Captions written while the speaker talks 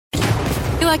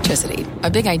Electricity, a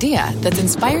big idea that's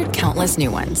inspired countless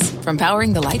new ones. From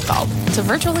powering the light bulb to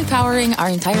virtually powering our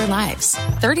entire lives.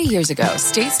 30 years ago,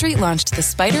 State Street launched the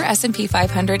SPDR S&P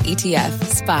 500 ETF,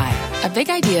 SPY. A big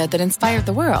idea that inspired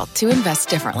the world to invest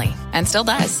differently. And still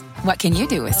does. What can you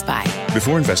do with SPY?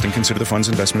 Before investing, consider the fund's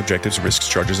investment objectives, risks,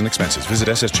 charges, and expenses. Visit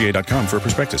ssga.com for a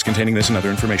prospectus containing this and other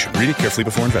information. Read it carefully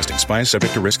before investing. SPY is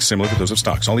subject to risks similar to those of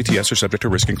stocks. All ETFs are subject to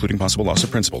risk, including possible loss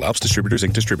of principal. Alps Distributors,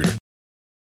 Inc. Distributor.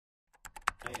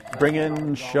 Bring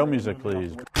in show music,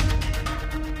 please.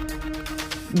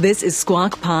 This is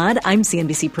Squawk Pod. I'm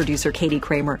CNBC producer Katie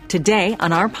Kramer. Today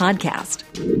on our podcast,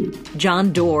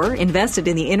 John Doerr invested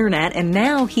in the internet and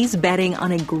now he's betting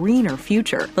on a greener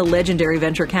future. The legendary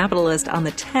venture capitalist on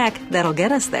the tech that'll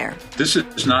get us there. This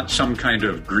is not some kind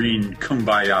of green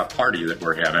kumbaya party that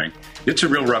we're having. It's a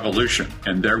real revolution,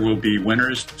 and there will be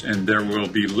winners and there will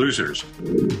be losers.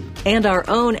 And our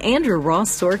own Andrew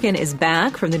Ross Sorkin is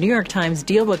back from the New York Times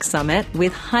Dealbook Summit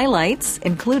with highlights,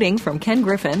 including from Ken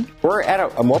Griffin. We're at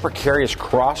a more precarious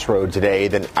crossroad today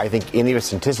than I think any of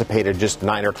us anticipated just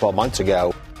 9 or 12 months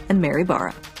ago. And Mary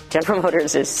Barra. General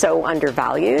Motors is so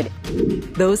undervalued.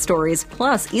 Those stories,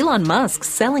 plus Elon Musk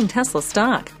selling Tesla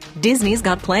stock. Disney's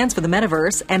got plans for the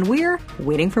metaverse, and we're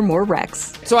waiting for more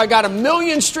Rex. So I got 1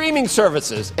 million streaming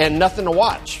services and nothing to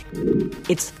watch.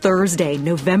 It's Thursday,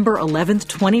 November 11th,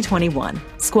 2021.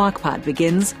 Squawk Pod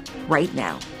begins right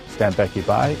now. Stand Becky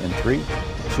by in 3,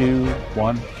 2,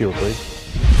 1. Cue, please.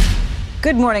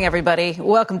 Good morning, everybody.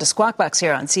 Welcome to Squawk Box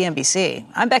here on CNBC.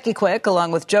 I'm Becky Quick,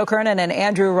 along with Joe Kernan and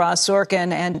Andrew Ross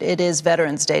Sorkin, and it is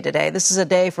Veterans Day today. This is a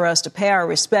day for us to pay our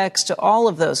respects to all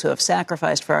of those who have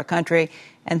sacrificed for our country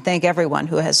and thank everyone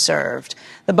who has served.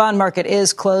 The bond market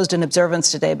is closed in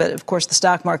observance today, but of course the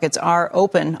stock markets are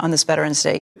open on this Veterans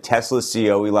Day. Tesla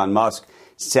CEO Elon Musk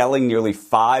selling nearly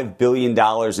 $5 billion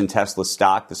in Tesla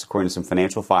stock. This, according to some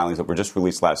financial filings that were just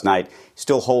released last night,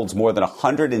 still holds more than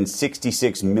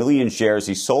 166 million shares.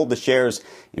 He sold the shares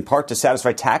in part to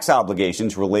satisfy tax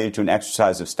obligations related to an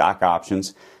exercise of stock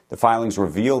options. The filings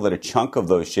reveal that a chunk of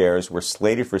those shares were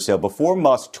slated for sale before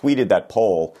Musk tweeted that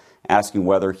poll asking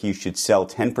whether he should sell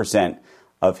 10%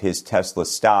 of his Tesla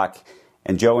stock.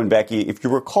 And Joe and Becky, if you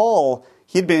recall,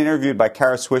 he had been interviewed by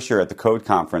Kara Swisher at the Code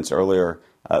Conference earlier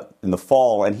in the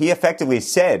fall, and he effectively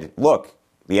said, look,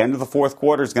 the end of the fourth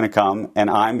quarter is going to come, and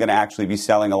I'm going to actually be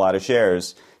selling a lot of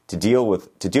shares to deal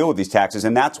with these taxes.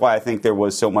 And that's why I think there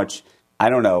was so much,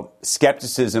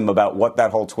 skepticism about what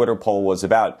that whole Twitter poll was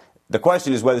about. The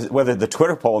question is whether the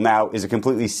Twitter poll now is a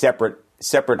completely separate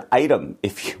item,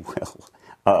 if you will.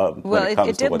 Well,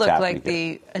 it did look like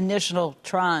the initial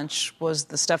tranche was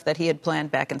the stuff that he had planned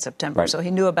back in September. Right. So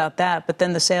he knew about that. But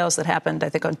then the sales that happened, I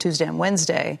think, on Tuesday and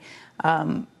Wednesday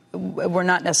were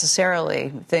not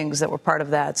necessarily things that were part of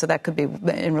that. So that could be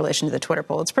in relation to the Twitter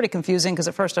poll. It's pretty confusing because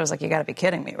at first I was like, you got to be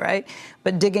kidding me, right?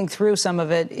 But digging through some of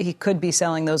it, he could be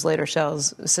selling those later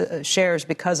shares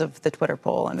because of the Twitter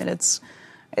poll. I mean, it's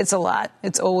a lot.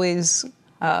 It's always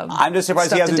I'm just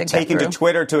surprised he hasn't taken to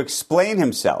Twitter to explain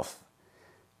himself.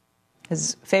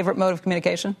 His favorite mode of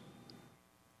communication?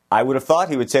 I would have thought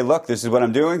he would say, look, this is what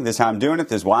I'm doing. This is how I'm doing it.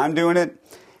 This is why I'm doing it.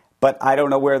 But I don't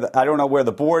know where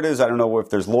the board is. I don't know if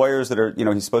there's lawyers that are,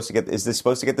 he's supposed to get, is this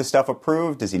supposed to get this stuff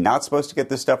approved? Is he not supposed to get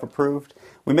this stuff approved?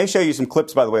 We may show you some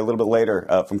clips, by the way, a little bit later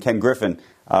from Ken Griffin,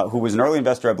 who was an early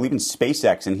investor, I believe, in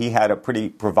SpaceX. And he had a pretty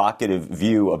provocative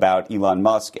view about Elon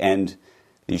Musk and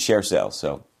the share sales.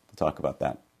 So we'll talk about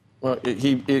that. Well,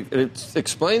 it's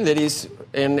explained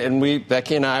that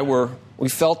Becky and I we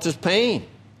felt his pain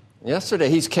yesterday.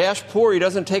 He's cash poor. He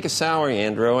doesn't take a salary,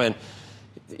 Andrew. And,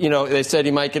 they said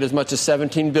he might get as much as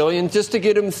 $17 billion just to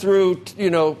get him through,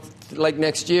 like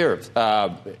next year.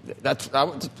 That's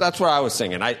what I was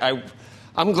thinking.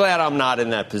 I'm glad I'm not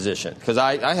in that position because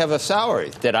I have a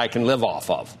salary that I can live off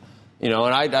of. And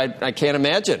I can't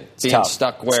imagine being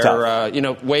stuck where,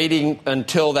 waiting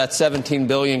until that $17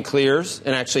 billion clears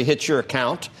and actually hits your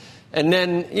account. And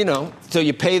then, till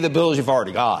you pay the bills you've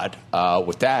already got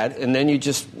with that. And then you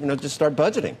just start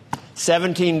budgeting.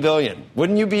 $17 billion.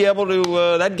 Wouldn't you be able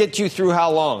to, that'd get you through how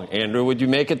long, Andrew? Would you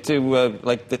make it to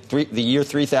the year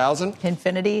 3000?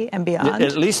 Infinity and beyond?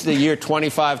 At least the year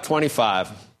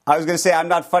 2525. I was going to say I'm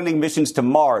not funding missions to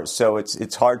Mars, so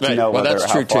it's hard to know. Well,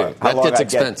 that's true too. That gets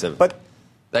expensive. But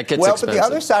the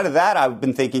other side of that, I've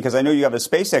been thinking because I know you have a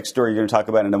SpaceX story you're going to talk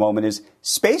about in a moment. Is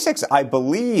SpaceX, I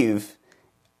believe,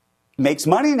 makes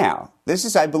money now. This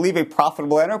is, I believe, a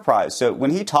profitable enterprise. So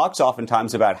when he talks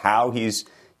oftentimes about how he's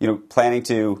planning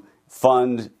to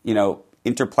fund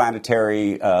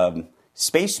interplanetary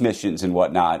space missions and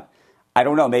whatnot. I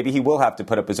don't know. Maybe he will have to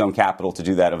put up his own capital to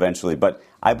do that eventually. But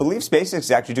I believe SpaceX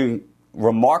is actually doing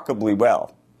remarkably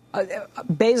well.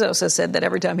 Bezos has said that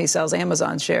every time he sells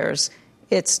Amazon shares,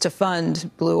 it's to fund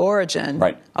Blue Origin.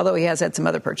 Right. Although he has had some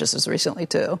other purchases recently,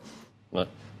 too. Well,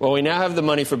 we now have the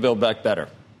money for Build Back Better.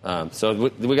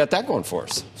 So we got that going for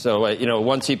us. So,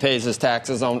 once he pays his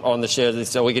taxes on the shares,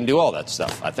 so we can do all that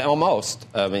stuff. I think almost.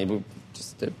 I mean,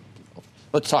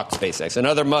 let's talk SpaceX.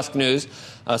 Another Musk news.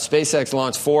 SpaceX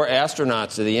launched 4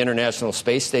 astronauts to the International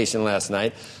Space Station last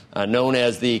night, known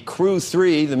as the Crew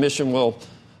 3. The mission will,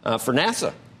 for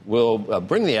NASA, will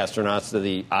bring the astronauts to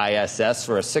the ISS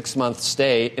for a 6-month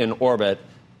stay in orbit.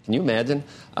 Can you imagine?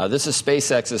 This is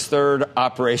SpaceX's 3rd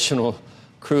operational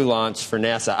crew launch for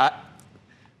NASA.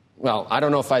 I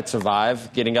don't know if I'd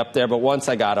survive getting up there, but once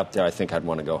I got up there, I think I'd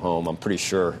want to go home. I'm pretty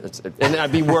sure. And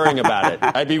I'd be worrying about it.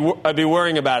 I'd be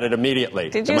worrying about it immediately.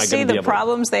 Did you see the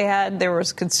problems they had? There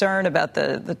was concern about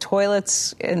the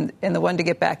toilets in the one to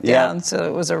get back down, so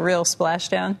it was a real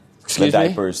splashdown. Excuse me?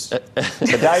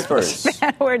 The diapers.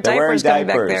 Man, wear diapers coming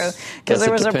back there. Because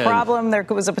there was a problem. There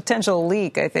was a potential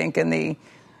leak, I think, in the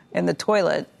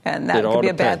toilet. And that could be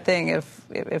a bad thing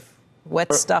if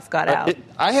wet stuff got out.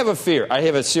 I have a fear. I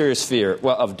have a serious fear,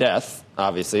 of death,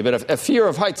 obviously, but a fear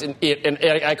of heights. And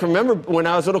I can remember when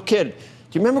I was a little kid.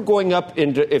 Do you remember going up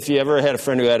into, if you ever had a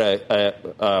friend who had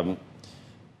a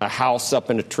house up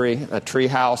in a tree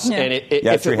house, and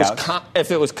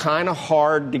if it was kind of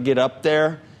hard to get up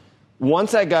there,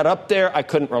 once I got up there, I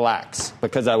couldn't relax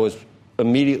because I was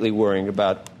immediately worrying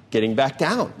about getting back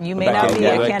down. You may not be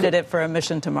a candidate for a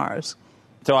mission to Mars.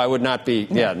 So I would not be,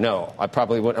 no, I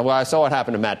probably wouldn't. Well, I saw what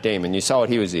happened to Matt Damon. You saw what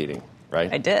he was eating,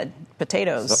 right? I did.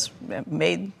 Potatoes,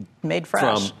 made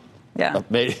fresh.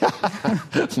 Made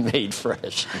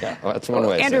fresh. Yeah, well, that's one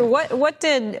way. Andrew, what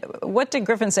did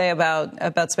Griffin say about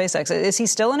SpaceX? Is he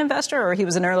still an investor, or he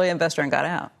was an early investor and got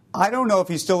out? I don't know if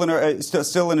he's still an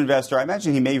investor. I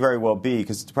imagine he may very well be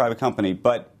because it's a private company.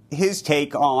 But his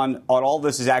take on all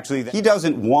this is actually that he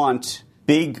doesn't want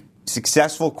big,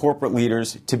 successful corporate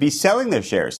leaders to be selling their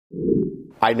shares.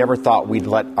 I never thought we'd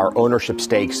let our ownership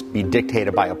stakes be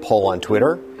dictated by a poll on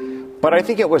Twitter. But I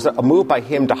think it was a move by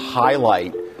him to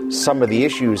highlight some of the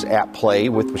issues at play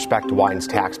with respect to Biden's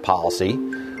tax policy.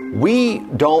 We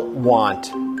don't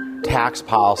want tax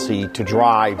policy to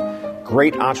drive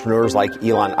great entrepreneurs like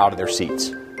Elon out of their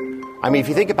seats. I mean, if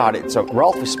you think about it, it's a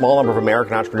relatively small number of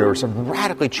American entrepreneurs have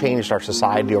radically changed our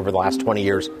society over the last 20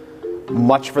 years,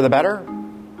 much for the better,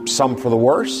 some for the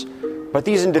worse. But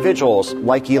these individuals,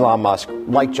 like Elon Musk,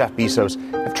 like Jeff Bezos,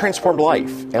 have transformed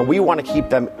life. And we want to keep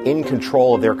them in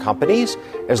control of their companies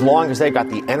as long as they've got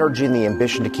the energy and the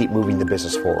ambition to keep moving the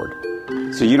business forward.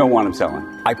 So you don't want him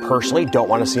selling? I personally don't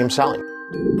want to see him selling.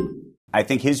 I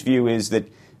think his view is that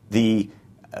the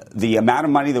amount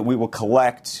of money that we will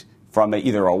collect from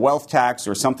either a wealth tax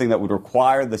or something that would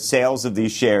require the sales of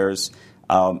these shares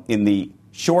in the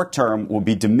short term will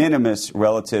be de minimis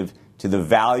relative to the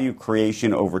value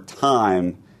creation over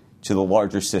time to the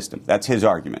larger system. That's his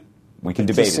argument. We can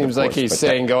debate it. It seems like he's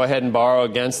saying go ahead and borrow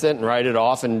against it and write it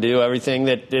off and do everything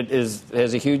that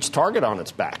has a huge target on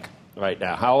its back right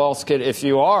now. How else could, if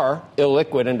you are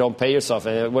illiquid and don't pay yourself,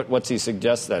 what's he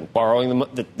suggest then? Borrowing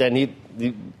them, then he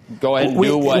go ahead and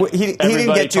do what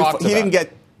everybody talks about. He didn't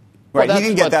get Right, he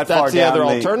didn't get that far down. That's the other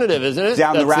alternative, isn't it?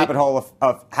 Down the rabbit hole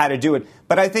of how to do it.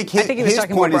 But I think his he was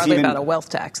talking point more broadly is even about a wealth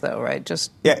tax, though, right?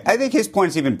 I think his point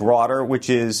is even broader, which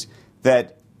is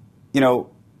that,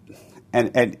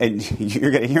 and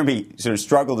you're going to hear me sort of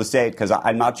struggle to say it because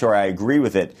I'm not sure I agree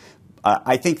with it.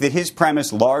 I think that his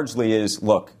premise largely is,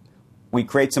 look, we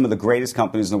create some of the greatest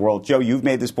companies in the world. Joe, you've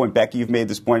made this point. Becky, you've made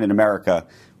this point in America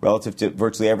relative to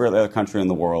virtually every other country in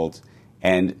the world.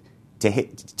 And to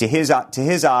his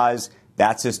eyes,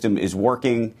 that system is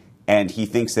working, and he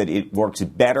thinks that it works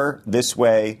better this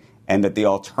way, and that the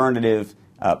alternative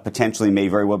potentially may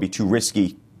very well be too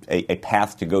risky a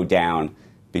path to go down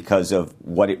because of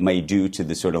what it may do to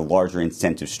the sort of larger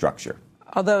incentive structure.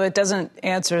 Although it doesn't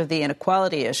answer the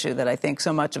inequality issue that I think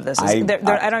so much of this is. I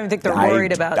don't even think they're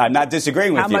worried about. I'm not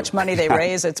disagreeing with you. How much money they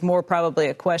raise. It's more probably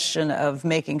a question of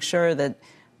making sure that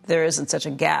there isn't such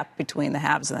a gap between the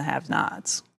haves and the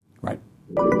have-nots. Right.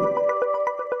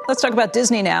 Let's talk about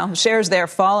Disney now. Shares there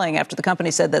falling after the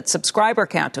company said that subscriber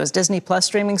count to its Disney Plus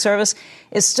streaming service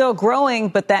is still growing,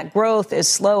 but that growth is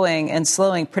slowing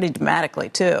pretty dramatically,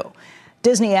 too.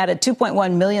 Disney added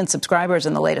 2.1 million subscribers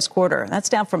in the latest quarter. That's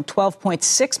down from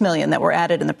 12.6 million that were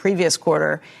added in the previous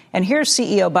quarter. And here's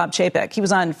CEO Bob Chapek. He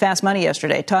was on Fast Money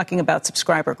yesterday talking about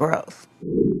subscriber growth.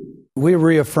 We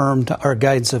reaffirmed our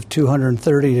guidance of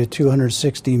 230 to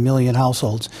 260 million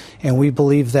households, and we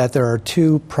believe that there are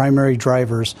two primary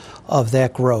drivers of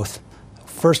that growth.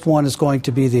 First one is going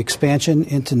to be the expansion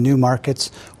into new markets.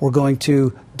 We're going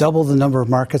to double the number of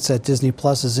markets that Disney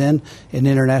Plus is in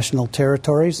international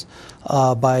territories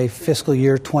by fiscal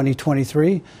year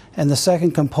 2023. And the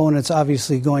second component is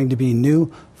obviously going to be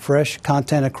new, fresh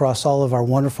content across all of our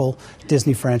wonderful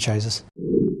Disney franchises.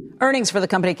 Earnings for the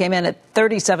company came in at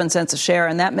 37 cents a share,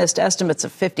 and that missed estimates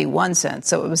of 51 cents.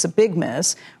 So it was a big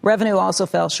miss. Revenue also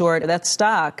fell short. That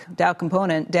stock, Dow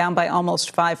Component, down by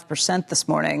almost 5% this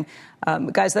morning.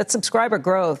 Guys, that subscriber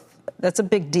growth, that's a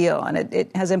big deal, and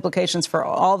it has implications for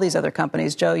all these other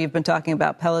companies. Joe, you've been talking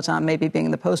about Peloton maybe being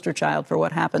the poster child for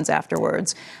what happens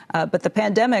afterwards. But the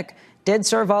pandemic did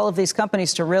serve all of these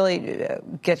companies to really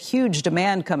get huge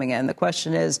demand coming in. The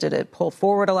question is, did it pull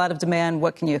forward a lot of demand?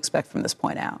 What can you expect from this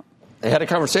point out? I had a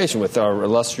conversation with our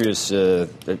illustrious,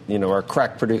 our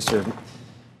crack producer,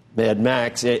 Mad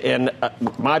Max. And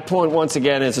my point, once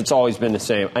again, is it's always been the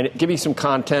same. Give me some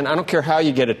content. I don't care how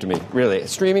you get it to me, really.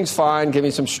 Streaming's fine. Give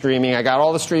me some streaming. I got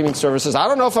all the streaming services. I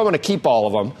don't know if I'm going to keep all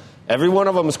of them. Every one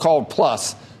of them is called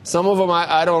Plus. Some of them,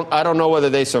 I don't know whether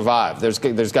they survive. There's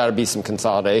got to be some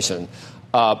consolidation.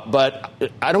 But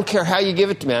I don't care how you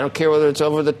give it to me. I don't care whether it's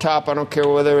over the top. I don't care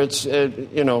whether it's,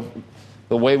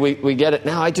 the way we get it.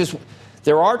 Now,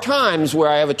 there are times where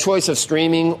I have a choice of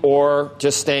streaming or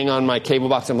just staying on my cable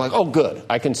box. I'm like, oh, good.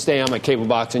 I can stay on my cable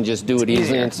box and just do it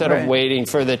easily instead of waiting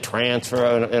for the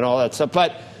transfer and all that stuff.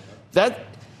 But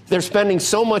they're spending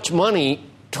so much money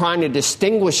trying to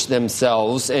distinguish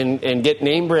themselves and get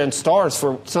name brand stars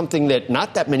for something that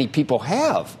not that many people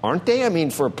have, aren't they? I mean,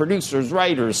 for producers,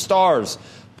 writers, stars,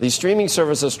 these streaming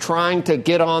services trying to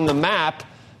get on the map,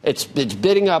 it's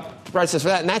bidding up prices for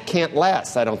that, and that can't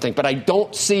last, I don't think. But I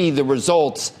don't see the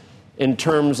results in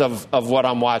terms of what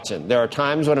I'm watching. There are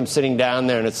times when I'm sitting down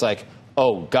there and it's like,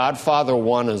 oh, Godfather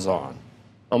 1 is on.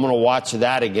 I'm going to watch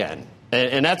that again.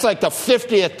 And that's like the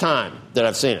 50th time that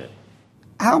I've seen it.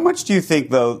 How much do you think,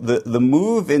 though, the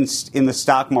move in the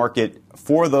stock market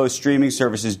for those streaming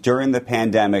services during the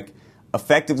pandemic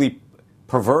effectively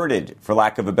perverted, for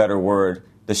lack of a better word,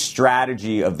 the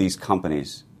strategy of these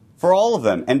companies? For all of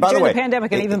them. And by the way, during the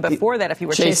pandemic and even before that, if you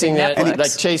were chasing Netflix.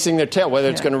 Like chasing their tail, whether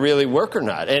it's going to really work or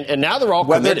not. And now they're all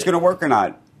committed. Whether it's going to work or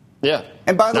not. Yeah.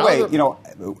 And by the way,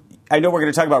 I know we're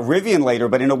going to talk about Rivian later,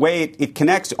 but in a way it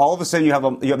connects. All of a sudden you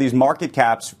have these market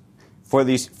caps for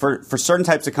certain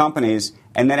types of companies,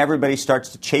 and then everybody starts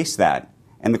to chase that.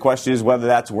 And the question is whether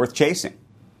that's worth chasing.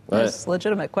 That's a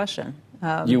legitimate question.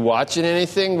 You watching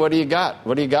anything? What do you got?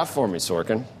 What do you got for me,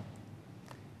 Sorkin?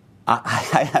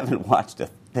 I haven't watched a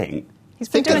thing. He's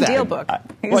been doing DealBook.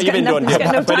 Well, you've been doing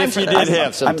DealBook, but if you did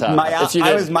have some time.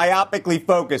 I was myopically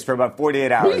focused for about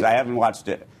 48 hours. I haven't watched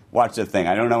a thing.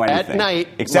 I don't know anything. At night,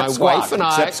 except my Squawk, wife and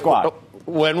I,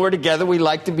 when we're together, we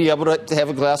like to be able to have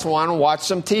a glass of wine and watch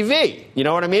some TV. You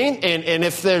know what I mean? And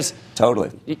if there's...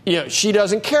 Totally. She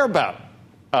doesn't care about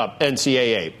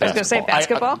NCAA basketball. I was going to say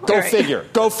basketball?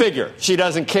 Go figure. She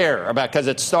doesn't care about because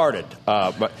it started.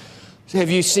 But... Have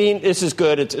you seen, this is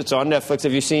good, it's on Netflix,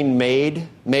 have you seen Maid?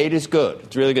 Maid is good.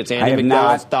 It's really good. It's Andy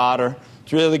McDowell's daughter.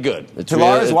 It's really good.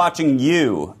 Talara's watching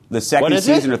You, the second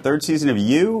season or third season of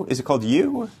You. Is it called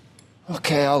You?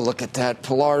 Okay, I'll look at that.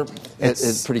 Pilar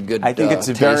is pretty good. I think it's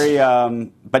a very,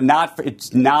 but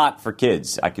it's not for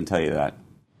kids, I can tell you that.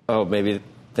 Oh, maybe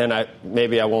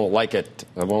I won't like it.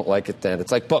 I won't like it then.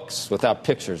 It's like books without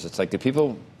pictures. It's like, do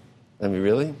people,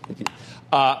 really?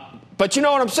 But you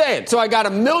know what I'm saying. So I got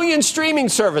 1 million streaming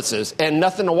services and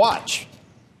nothing to watch.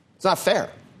 It's not fair.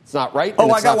 It's not right.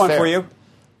 Oh, I got one for you.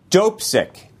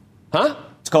 Dopesick. Huh?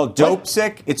 It's called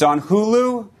Dopesick. It's on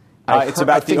Hulu. It's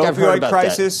about the opioid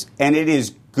crisis, and it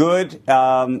is good.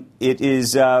 It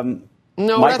is. No,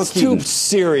 that's too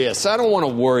serious. I don't want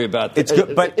to worry about that. It's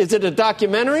good, but is it a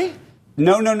documentary?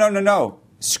 No.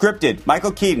 Scripted.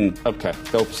 Michael Keaton. Okay,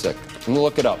 Dopesick. I'm gonna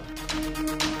look it up.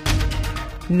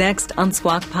 Next on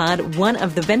Squawk Pod, one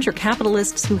of the venture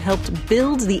capitalists who helped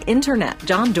build the internet,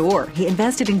 John Doerr. He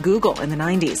invested in Google in the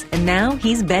 90s, and now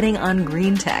he's betting on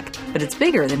green tech. But it's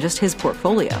bigger than just his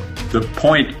portfolio. The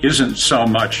point isn't so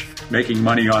much making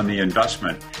money on the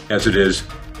investment as it is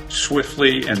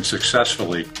swiftly and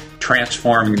successfully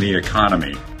transforming the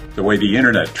economy, the way the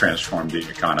internet transformed the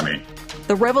economy.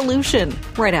 The revolution,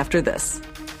 right after this.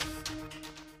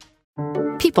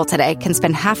 People today can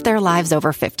spend half their lives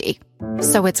over 50.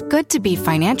 So it's good to be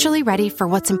financially ready for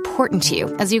what's important to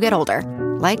you as you get older,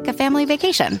 like a family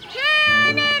vacation.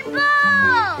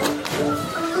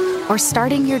 Or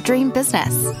starting your dream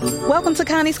business. Welcome to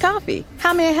Connie's Coffee.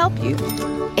 How may I help you?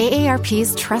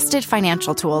 AARP's trusted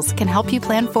financial tools can help you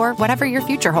plan for whatever your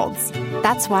future holds.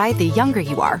 That's why the younger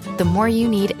you are, the more you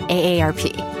need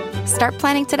AARP. Start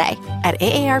planning today at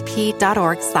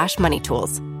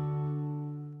aarp.org/moneytools.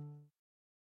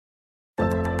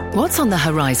 What's on the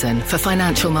horizon for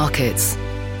financial markets?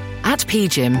 At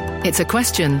PGIM, it's a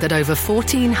question that over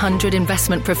 1,400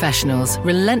 investment professionals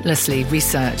relentlessly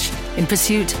research in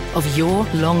pursuit of your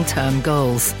long-term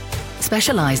goals.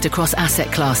 Specialized across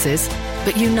asset classes,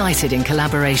 but united in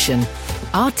collaboration,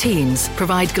 our teams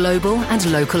provide global and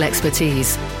local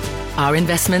expertise. Our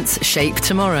investments shape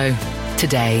tomorrow,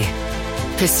 today.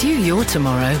 Pursue your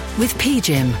tomorrow with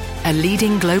PGIM, a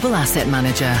leading global asset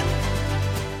manager.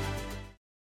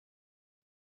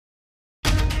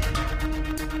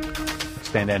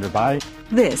 Stand Andrew by.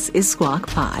 This is Squawk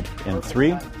Pod. In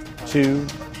 3, 2,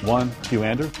 1, cue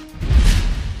Andrew.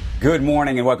 Good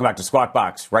morning and welcome back to Squawk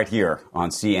Box right here on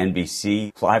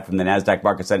CNBC. Live from the NASDAQ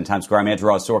market site in Times Square. I'm Andrew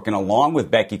Ross Sorkin along with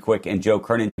Becky Quick and Joe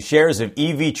Kernan. Shares of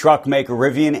EV truck maker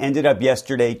Rivian ended up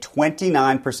yesterday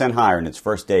 29% higher in its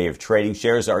first day of trading.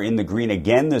 Shares are in the green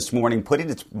again this morning, putting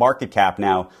its market cap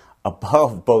now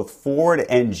above both Ford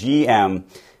and GM.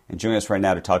 And joining us right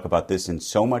now to talk about this and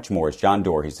so much more is John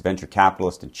Doerr. He's the venture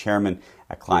capitalist and chairman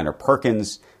at Kleiner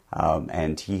Perkins.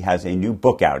 And he has a new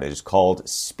book out. It is called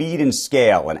Speed and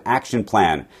Scale, an action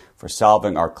plan for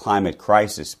solving our climate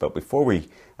crisis. But before we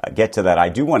get to that, I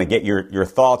do want to get your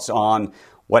thoughts on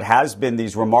what has been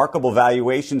these remarkable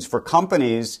valuations for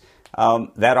companies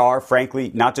that are,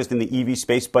 frankly, not just in the EV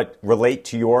space, but relate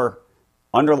to your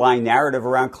underlying narrative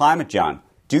around climate, John.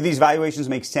 Do these valuations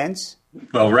make sense?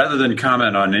 Well, rather than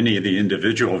comment on any of the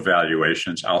individual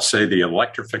valuations, I'll say the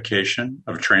electrification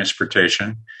of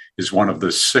transportation is one of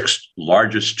the 6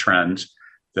 largest trends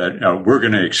that we're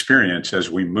going to experience as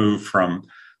we move from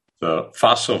the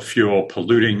fossil fuel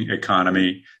polluting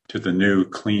economy to the new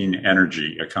clean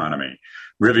energy economy.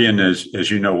 Rivian,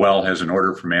 as you know well, has an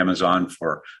order from Amazon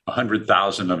for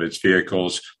 100,000 of its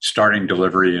vehicles starting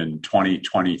delivery in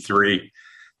 2023.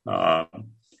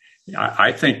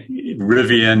 I think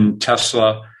Rivian,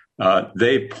 Tesla,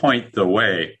 they point the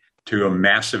way to a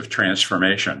massive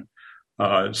transformation.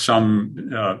 Some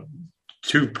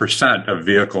 2% of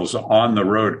vehicles on the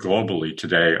road globally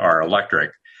today are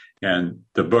electric. And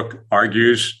the book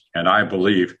argues, and I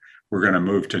believe, we're going to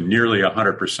move to nearly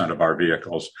 100% of our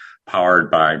vehicles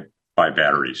powered by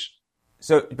batteries.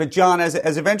 So, but John, as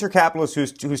a venture capitalist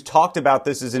who's talked about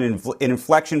this as an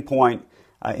inflection point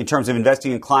in terms of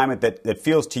investing in climate that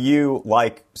feels to you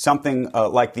like something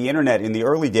like the internet in the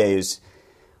early days,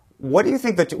 what do you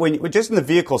think that when just in the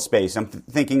vehicle space, I'm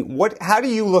thinking, how do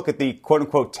you look at the quote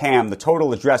unquote TAM, the total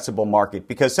addressable market?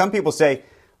 Because some people say,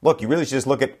 look, you really should just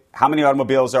look at how many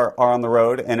automobiles are on the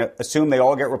road and assume they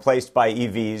all get replaced by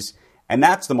EVs, and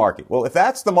that's the market. Well, if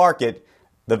that's the market,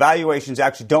 the valuations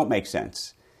actually don't make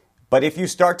sense. But if you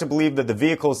start to believe that the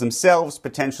vehicles themselves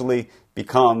potentially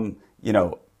become,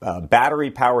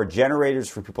 battery-powered generators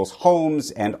for people's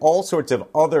homes and all sorts of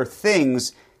other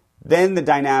things, then the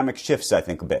dynamic shifts, I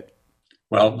think, a bit.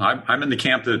 Well, I'm in the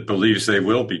camp that believes they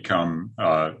will become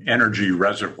energy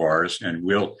reservoirs and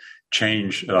will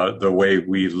change the way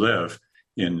we live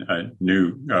in a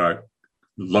new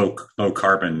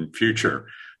low-carbon future.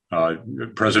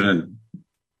 President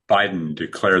Biden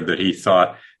declared that he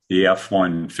thought the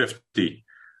F-150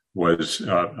 was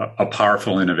a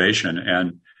powerful innovation,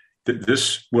 and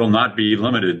this will not be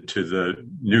limited to the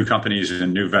new companies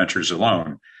and new ventures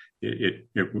alone.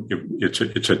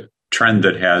 It's a trend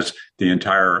that has the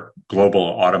entire global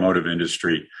automotive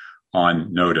industry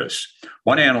on notice.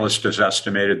 One analyst has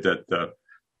estimated that the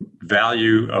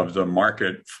value of the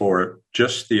market for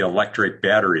just the electric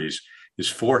batteries is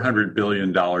 $400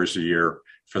 billion a year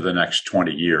for the next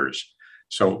 20 years.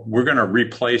 So we're going to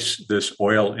replace this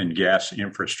oil and gas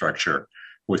infrastructure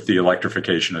with the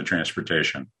electrification of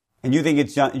transportation. And you think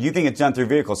it's done through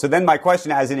vehicles. So then my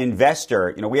question as an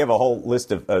investor, we have a whole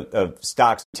list of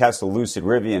stocks, Tesla, Lucid,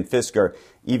 Rivian, Fisker,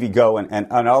 EVgo,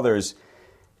 and others.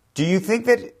 Do you think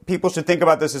that people should think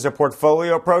about this as a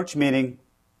portfolio approach, meaning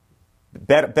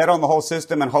bet on the whole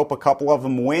system and hope a couple of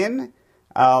them win?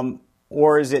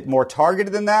 Or is it more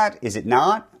targeted than that? Is it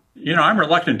not? I'm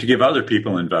reluctant to give other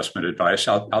people investment advice.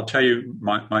 I'll tell you,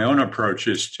 my own approach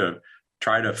is to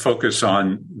try to focus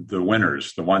on the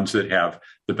winners, the ones that have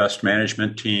the best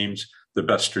management teams, the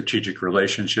best strategic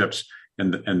relationships,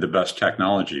 and the best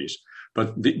technologies.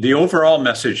 But the overall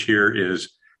message here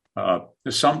is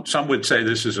some would say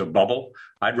this is a bubble.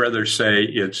 I'd rather say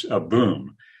it's a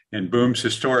boom. And booms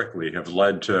historically have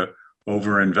led to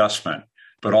overinvestment,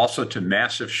 but also to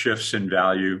massive shifts in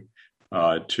value,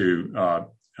 to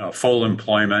full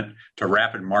employment, to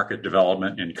rapid market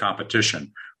development and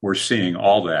competition. We're seeing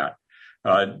all that.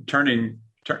 Turning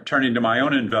Turning to my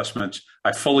own investments,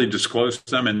 I fully disclosed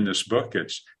them in this book.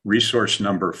 It's resource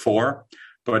number 4.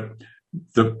 But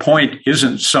the point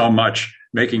isn't so much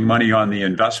making money on the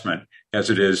investment as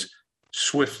it is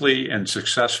swiftly and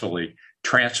successfully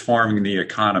transforming the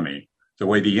economy, the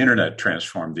way the internet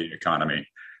transformed the economy,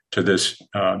 to this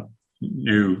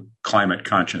new climate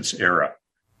conscious era.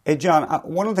 Hey, John,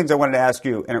 one of the things I wanted to ask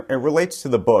you, and it relates to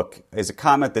the book, is a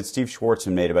comment that Steve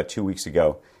Schwarzman made about 2 weeks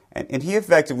ago. And he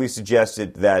effectively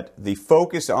suggested that the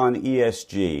focus on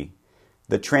ESG,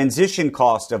 the transition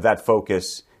cost of that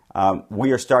focus,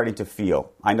 we are starting to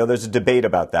feel. I know there's a debate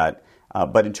about that,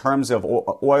 but in terms of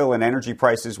oil and energy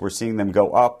prices, we're seeing them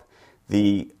go up.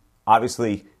 The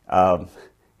obviously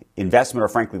investment, or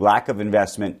frankly lack of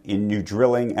investment in new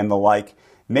drilling and the like,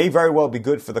 may very well be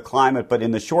good for the climate, but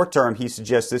in the short term, he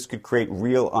suggests this could create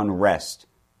real unrest.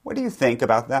 What do you think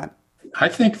about that? I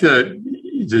think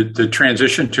the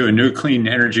transition to a new clean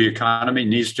energy economy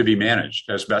needs to be managed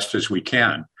as best as we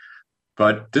can.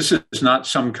 But this is not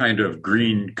some kind of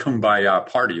green kumbaya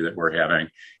party that we're having.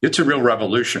 It's a real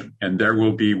revolution, and there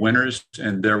will be winners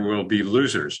and there will be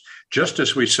losers, just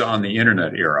as we saw in the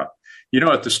internet era. You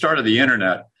know, at the start of the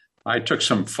internet, I took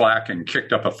some flack and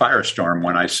kicked up a firestorm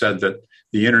when I said that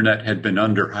the internet had been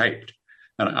underhyped.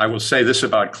 And I will say this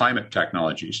about climate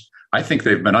technologies. I think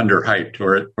they've been underhyped,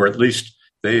 or at least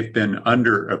they've been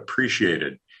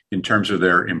underappreciated in terms of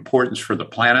their importance for the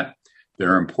planet,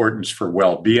 their importance for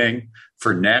well-being,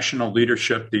 for national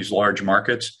leadership, these large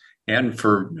markets, and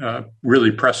for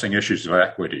really pressing issues of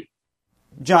equity.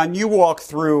 John, you walk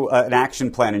through an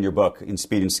action plan in your book, In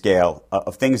Speed and Scale,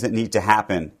 of things that need to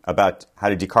happen about how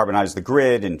to decarbonize the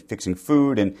grid and fixing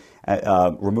food and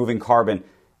removing carbon.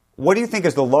 What do you think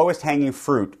is the lowest hanging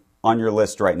fruit on your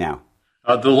list right now?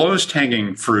 The lowest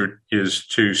hanging fruit is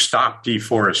to stop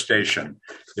deforestation.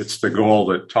 It's the goal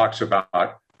that talks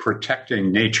about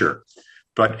protecting nature.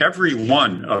 But every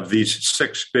one of these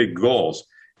 6 big goals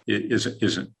is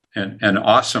an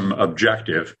awesome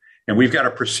objective. And we've got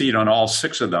to proceed on all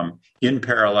 6 of them in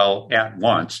parallel at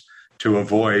once to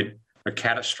avoid a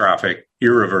catastrophic,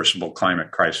 irreversible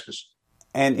climate crisis.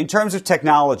 And in terms of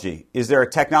technology, is there a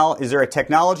technology or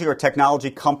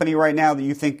technology company right now that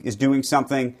you think is doing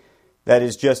something that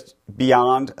is just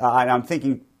beyond? I'm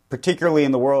thinking particularly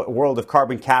in the world of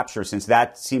carbon capture, since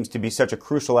that seems to be such a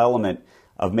crucial element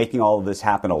of making all of this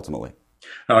happen ultimately.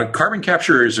 Carbon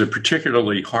capture is a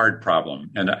particularly hard problem,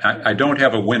 and I don't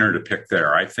have a winner to pick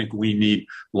there. I think we need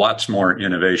lots more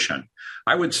innovation.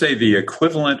 I would say the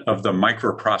equivalent of the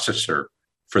microprocessor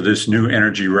for this new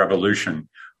energy revolution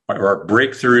are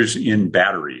breakthroughs in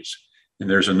batteries. And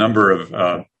there's a number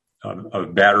of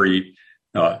battery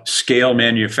scale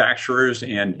manufacturers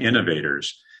and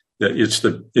innovators. It's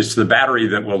the battery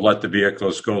that will let the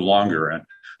vehicles go longer and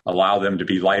allow them to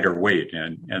be lighter weight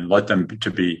and let them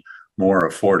to be more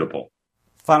affordable.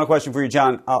 Final question for you,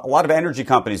 John. A lot of energy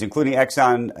companies, including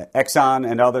Exxon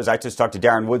and others, I just talked to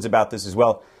Darren Woods about this as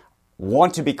well,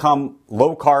 want to become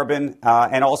low carbon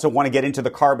and also want to get into the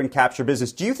carbon capture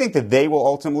business. Do you think that they will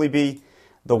ultimately be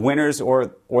the winners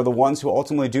or the ones who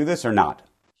ultimately do this or not?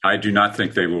 I do not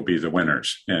think they will be the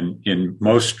winners. And in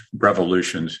most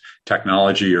revolutions,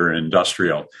 technology or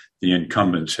industrial, the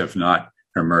incumbents have not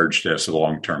emerged as the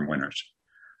long-term winners.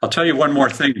 I'll tell you one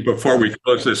more thing before we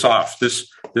close this off.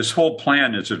 This whole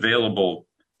plan is available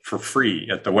for free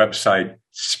at the website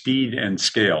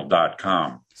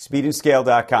speedandscale.com.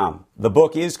 Speedandscale.com. The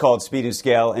book is called Speed and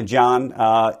Scale. And John,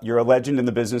 you're a legend in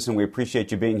the business, and we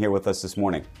appreciate you being here with us this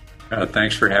morning.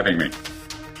 Thanks for having me.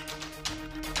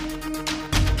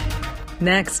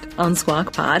 Next on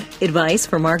Squawk Pod, advice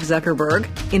for Mark Zuckerberg,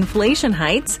 inflation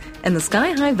heights, and the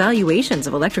sky-high valuations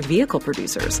of electric vehicle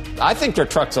producers. I think their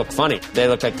trucks look funny. They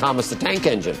look like Thomas the Tank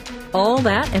Engine. All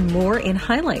that and more in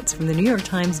highlights from the New York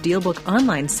Times DealBook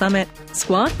Online Summit.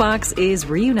 Squawk Box is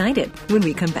reunited when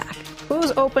we come back.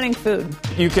 Who's opening food?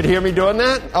 You could hear me doing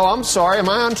that? Oh, I'm sorry. Am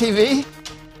I on TV?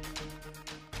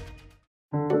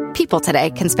 People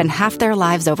today can spend half their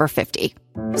lives over 50.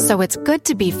 So it's good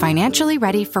to be financially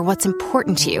ready for what's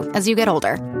important to you as you get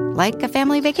older, like a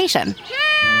family vacation.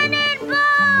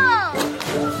 Cannonball!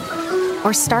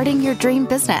 Or starting your dream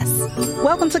business.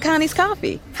 Welcome to Connie's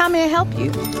Coffee. How may I help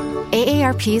you?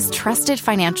 AARP's trusted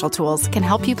financial tools can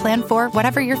help you plan for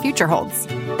whatever your future holds.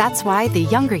 That's why the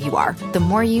younger you are, the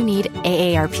more you need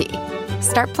AARP.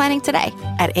 Start planning today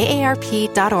at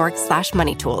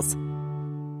aarp.org/moneytools.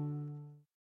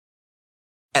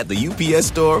 At the UPS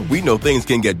Store, we know things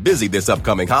can get busy this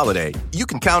upcoming holiday. You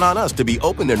can count on us to be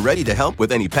open and ready to help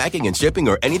with any packing and shipping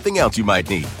or anything else you might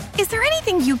need. Is there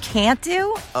anything you can't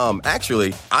do?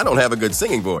 Actually, I don't have a good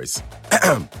singing voice.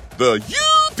 The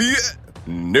UPS...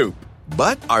 Nope.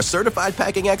 But our certified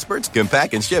packing experts can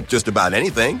pack and ship just about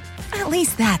anything. At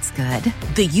least that's good.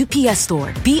 The UPS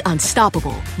Store. Be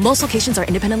unstoppable. Most locations are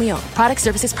independently owned. Product,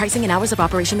 services, pricing, and hours of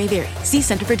operation may vary. See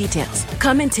Center for details.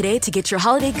 Come in today to get your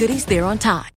holiday goodies there on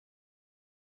time.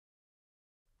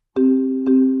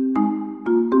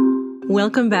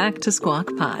 Welcome back to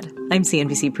Squawk Pod. I'm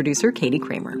CNBC producer Katie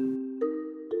Kramer.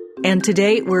 And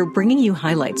today, we're bringing you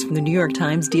highlights from the New York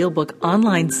Times DealBook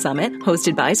Online Summit,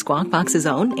 hosted by Squawk Box's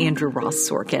own Andrew Ross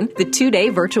Sorkin. The two-day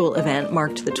virtual event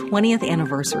marked the 20th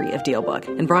anniversary of DealBook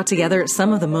and brought together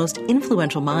some of the most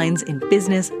influential minds in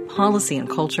business, policy, and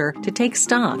culture to take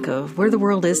stock of where the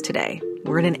world is today.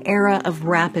 We're in an era of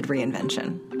rapid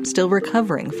reinvention, still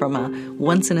recovering from a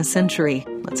once-in-a-century,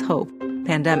 let's hope,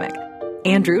 pandemic.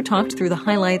 Andrew talked through the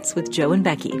highlights with Joe and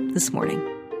Becky this morning.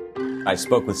 I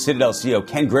spoke with Citadel CEO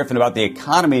Ken Griffin about the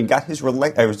economy and got his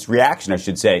reaction,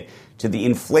 to the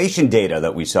inflation data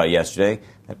that we saw yesterday.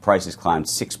 That prices climbed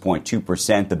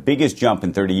 6.2%, the biggest jump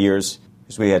in 30 years.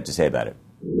 Here's what he had to say about it.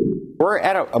 We're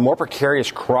at a more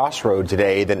precarious crossroad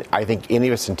today than I think any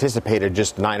of us anticipated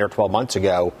just 9 or 12 months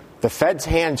ago. The Fed's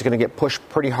hand's going to get pushed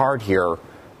pretty hard here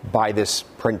by this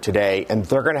print today, and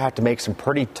they're going to have to make some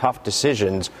pretty tough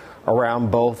decisions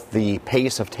around both the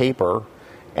pace of taper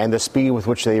and the speed with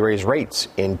which they raise rates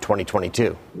in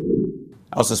 2022.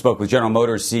 I also spoke with General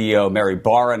Motors CEO Mary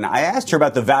Barra, and I asked her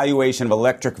about the valuation of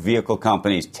electric vehicle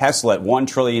companies. Tesla at $1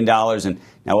 trillion, and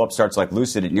now upstarts like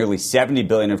Lucid at nearly $70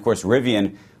 billion. And, of course,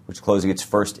 Rivian, which is closing its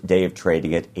first day of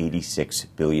trading at $86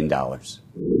 billion.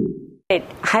 It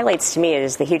highlights to me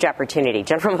is the huge opportunity.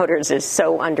 General Motors is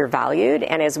so undervalued,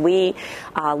 and as we,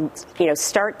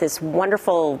 start this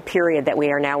wonderful period that we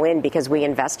are now in, because we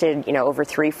invested, over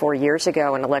 3-4 years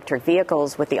ago in electric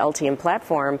vehicles with the Ultium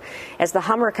platform, as the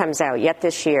Hummer comes out yet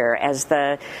this year, as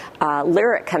the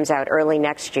Lyriq comes out early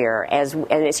next year, and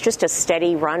it's just a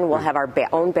steady run. We'll have our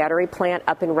own battery plant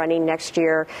up and running next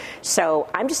year. So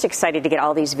I'm just excited to get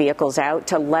all these vehicles out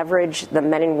to leverage the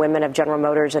men and women of General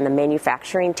Motors and the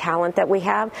manufacturing talent that we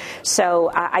have. So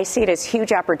I see it as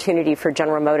huge opportunity for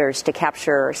General Motors to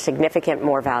capture significant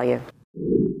more value.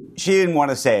 She didn't want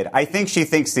to say it. I think she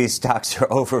thinks these stocks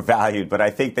are overvalued, but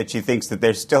I think that she thinks that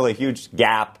there's still a huge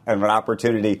gap and an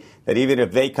opportunity that even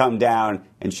if they come down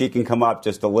and she can come up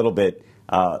just a little bit,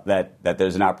 that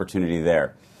there's an opportunity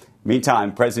there.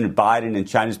 Meantime, President Biden and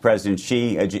China's President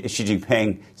Xi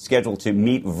Jinping scheduled to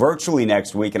meet virtually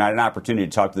next week, and I had an opportunity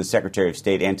to talk to the Secretary of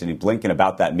State, Antony Blinken,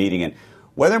 about that meeting and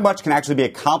whether much can actually be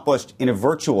accomplished in a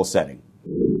virtual setting.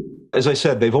 As I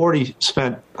said, they've already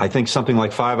spent, I think, something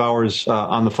like 5 hours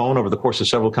on the phone over the course of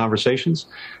several conversations.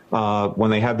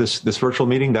 When they have this virtual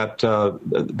meeting,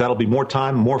 that'll be more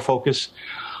time, more focus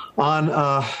on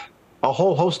a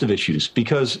whole host of issues.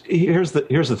 Because here's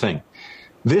the thing.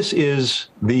 This is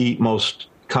the most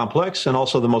complex and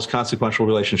also the most consequential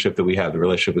relationship that we have, the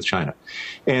relationship with China.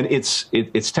 And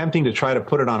it's tempting to try to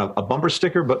put it on a bumper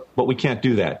sticker, but we can't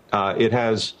do that. It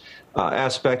has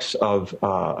aspects of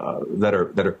that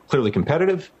are clearly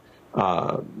competitive,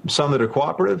 some that are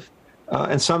cooperative,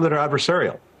 and some that are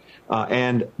adversarial.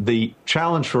 And the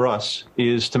challenge for us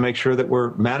is to make sure that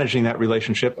we're managing that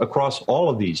relationship across all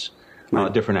of these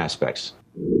different aspects.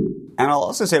 And I'll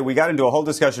also say we got into a whole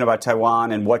discussion about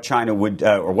Taiwan and what China would,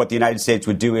 or what the United States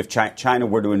would do if China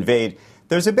were to invade.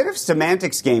 There's a bit of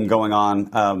semantics game going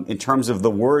on in terms of the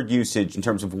word usage, in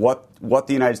terms of what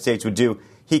the United States would do.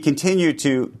 He continued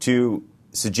to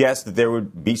suggest that there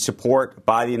would be support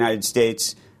by the United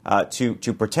States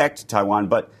to protect Taiwan,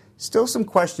 but still some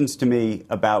questions to me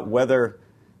about whether,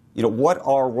 what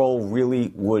our role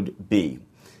really would be.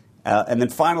 And then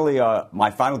finally,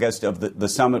 my final guest of the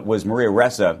summit was Maria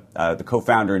Ressa, the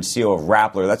co-founder and CEO of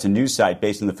Rappler. That's a news site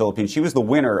based in the Philippines. She was the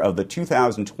winner of the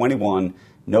 2021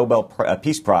 Nobel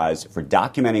Peace Prize for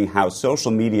documenting how social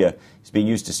media is being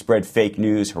used to spread fake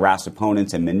news, harass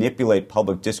opponents, and manipulate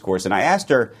public discourse. And I asked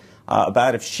her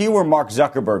about if she were Mark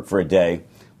Zuckerberg for a day,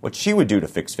 what she would do to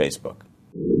fix Facebook.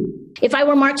 If I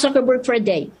were Mark Zuckerberg for a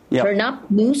day, turn up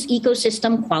news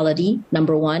ecosystem quality,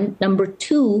 number one. Number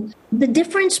two, the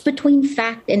difference between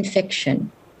fact and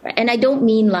fiction. And I don't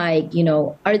mean like,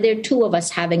 are there two of us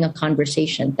having a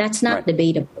conversation? That's not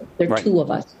debatable. There are two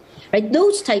of us. Right?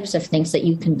 Those types of things that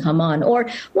you can come on. Or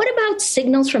what about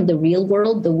signals from the real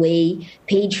world, the way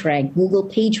PageRank, Google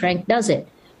PageRank does it?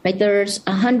 Right? There's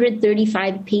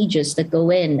 135 pages that go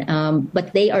in,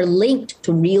 but they are linked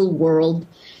to real world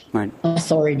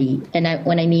authority. And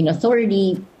when I mean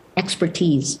authority,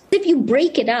 expertise. If you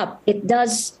break it up,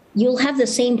 you'll have the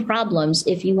same problems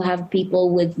if you have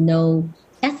people with no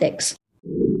ethics.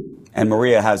 And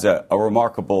Maria has a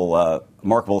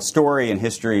remarkable story and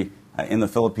history in the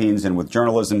Philippines and with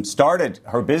journalism. Started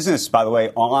her business, by the way,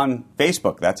 on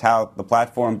Facebook. That's how the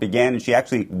platform began. And she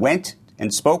actually went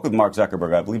and spoke with Mark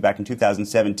Zuckerberg, I believe, back in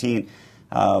 2017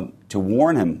 to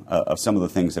warn him of some of the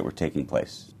things that were taking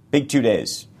place. Big 2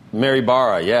 days. Mary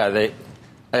Barra, yeah.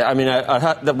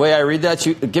 The way I read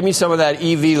that, give me some of that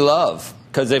EV love.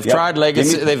 Because they've tried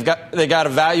legacy, they got a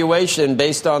valuation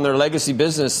based on their legacy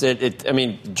business.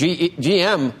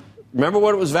 GM. Remember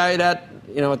what it was valued at?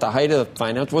 At the height of the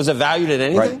finance, was it valued at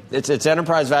anything? Right. Its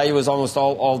enterprise value was almost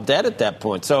all dead at that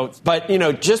point. So, but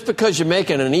just because you're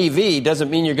making an EV doesn't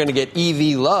mean you're going to get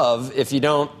EV love if you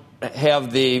don't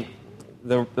have the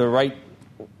right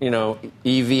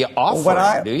EV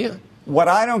offering. Do you? What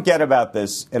I don't get about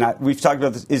this, and we've talked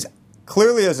about this, is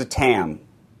clearly as a TAM.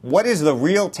 What is the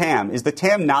real TAM? Is the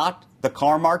TAM not the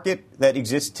car market that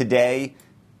exists today,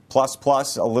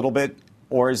 plus a little bit,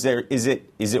 or is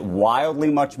it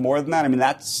wildly much more than that? I mean,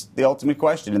 that's the ultimate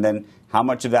question. And then, how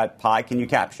much of that pie can you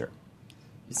capture?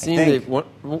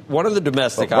 One of the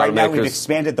domestic automakers. Right now, we've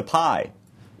expanded the pie.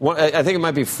 I think it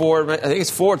might be Ford. I think it's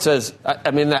Ford says.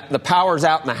 The power's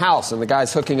out in the house, and the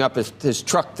guy's hooking up his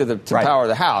truck to power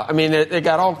the house. I mean, they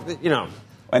got all.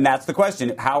 And that's the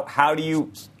question. How do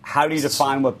you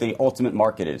define what the ultimate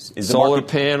market is? Is solar the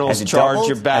market, panels, charge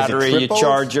your battery, you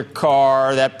charge your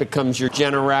car, that becomes your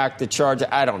Generac to charge it.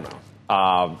 I don't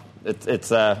know.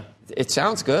 It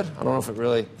sounds good. I don't know if it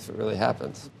really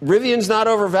happens. Rivian's not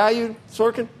overvalued,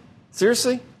 Sorkin?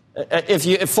 Seriously?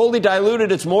 If fully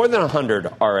diluted, it's more than 100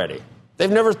 already.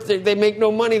 They make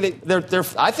no money.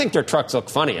 I think their trucks look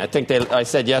funny. I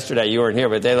said yesterday, you weren't here,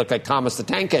 but they look like Thomas the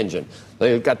Tank Engine.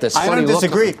 They've got this funny look. I don't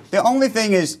disagree. The only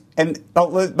thing is,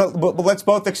 but let's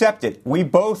both accept it. We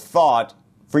both thought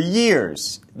for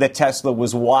years that Tesla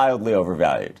was wildly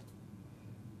overvalued.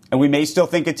 And we may still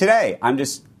think it today. And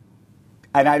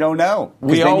I don't know.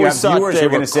 We always thought they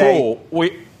were cool.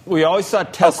 We always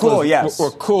thought Teslas were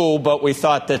cool, but we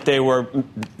thought that they were,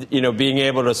 being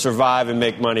able to survive and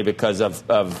make money because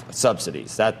of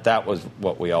subsidies. That was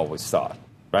what we always thought,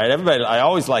 right? I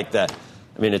always liked that.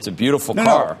 I mean, it's a beautiful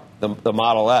car, the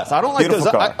Model S. I don't like those.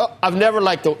 I've never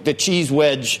liked the cheese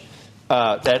wedge,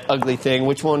 that ugly thing.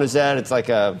 Which one is that? It's like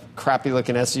a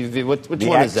crappy-looking SUV. Which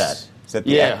one is that? Is that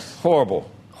the X? Horrible.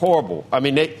 I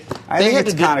mean, I think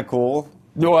it's kind of cool.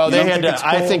 Well, they had to. Cool?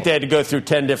 I think they had to go through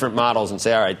 10 different models and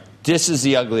say, all right, this is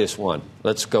the ugliest one.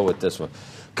 Let's go with this one.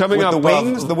 Coming up, the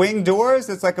wings, the wing doors.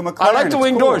 It's like a McLaren. I like the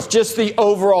wing doors. Just the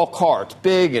overall car. It's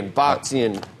big and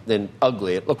boxy and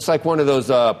ugly. It looks like one of those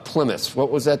Plymouths.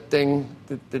 What was that thing?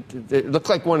 It looked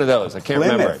like one of those. I can't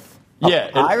remember it.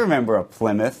 Yeah, I remember a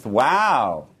Plymouth.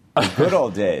 Wow, good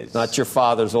old days. Not your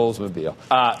father's Oldsmobile.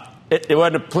 It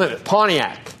wasn't a Plymouth.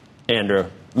 Pontiac. Andrew,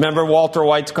 remember Walter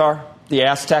White's car? The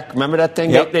Aztec, remember that thing?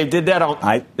 Yep. They did that on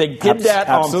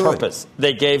purpose.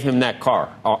 They gave him that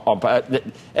car.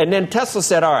 And then Tesla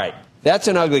said, all right, that's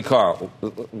an ugly car.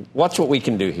 Watch what we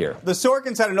can do here. The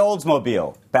Sorkins had an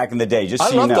Oldsmobile back in the day, just so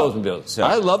you know. I loved Oldsmobiles. So.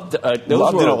 I loved those.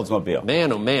 Loved an Oldsmobile.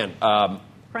 Man, oh, man.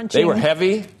 They were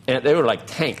heavy, and they were like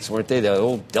tanks, weren't they? The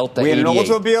old Delta 88. We had an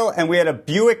Oldsmobile, and we had a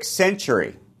Buick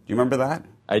Century. Do you remember that?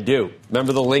 I do.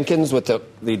 Remember the Lincolns with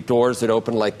the doors that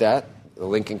opened like that? The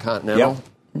Lincoln Continental? Yep.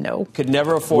 No. Could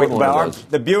never afford one of those.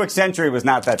 The Buick Century was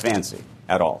not that fancy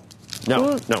at all.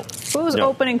 No. Who's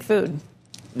opening food?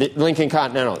 The Lincoln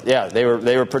Continental. Yeah, they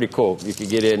were pretty cool. You could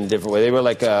get in a different way. They were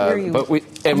like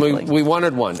we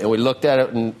wanted one, and we looked at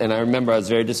it, and I remember I was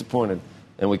very disappointed,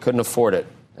 and we couldn't afford it.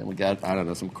 And we got, I don't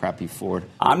know, some crappy Ford.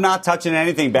 I'm not touching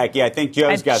anything, Becky. I think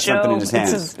Joe's got something in his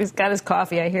hands. He's got his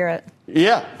coffee. I hear it.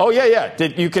 Yeah. Oh, yeah.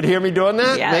 You could hear me doing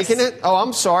that? Yes. Making it? Oh,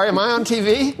 I'm sorry. Am I on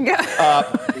TV?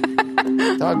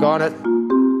 Doggone it.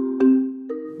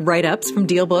 Write-ups from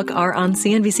DealBook are on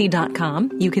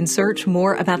CNBC.com. You can search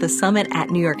more about the summit at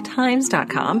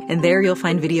NewYorkTimes.com, and there you'll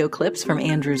find video clips from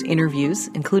Andrew's interviews,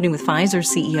 including with Pfizer's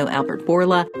CEO Albert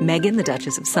Bourla, Meghan, the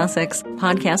Duchess of Sussex,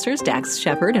 podcasters Dax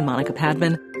Shepard and Monica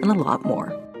Padman, and a lot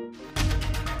more.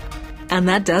 And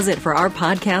that does it for our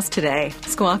podcast today.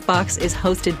 Squawk Box is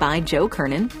hosted by Joe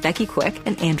Kernan, Becky Quick,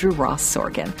 and Andrew Ross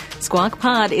Sorkin. Squawk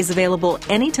Pod is available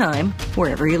anytime,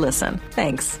 wherever you listen.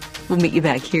 Thanks. We'll meet you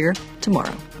back here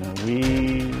tomorrow.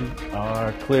 We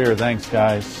are clear. Thanks,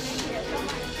 guys.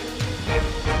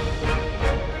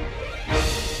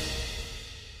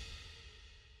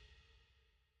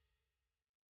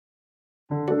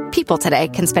 People today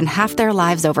can spend half their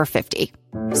lives over 50.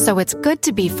 So it's good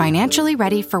to be financially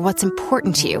ready for what's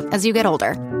important to you as you get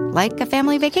older, like a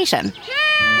family vacation.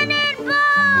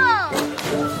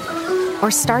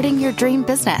 or starting your dream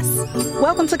business.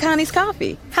 Welcome to Connie's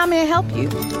Coffee. How may I help you?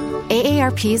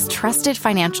 AARP's trusted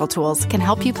financial tools can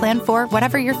help you plan for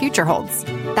whatever your future holds.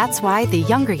 That's why the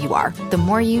younger you are, the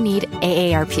more you need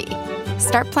AARP.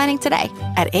 Start planning today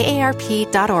at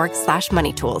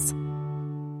aarp.org/moneytools.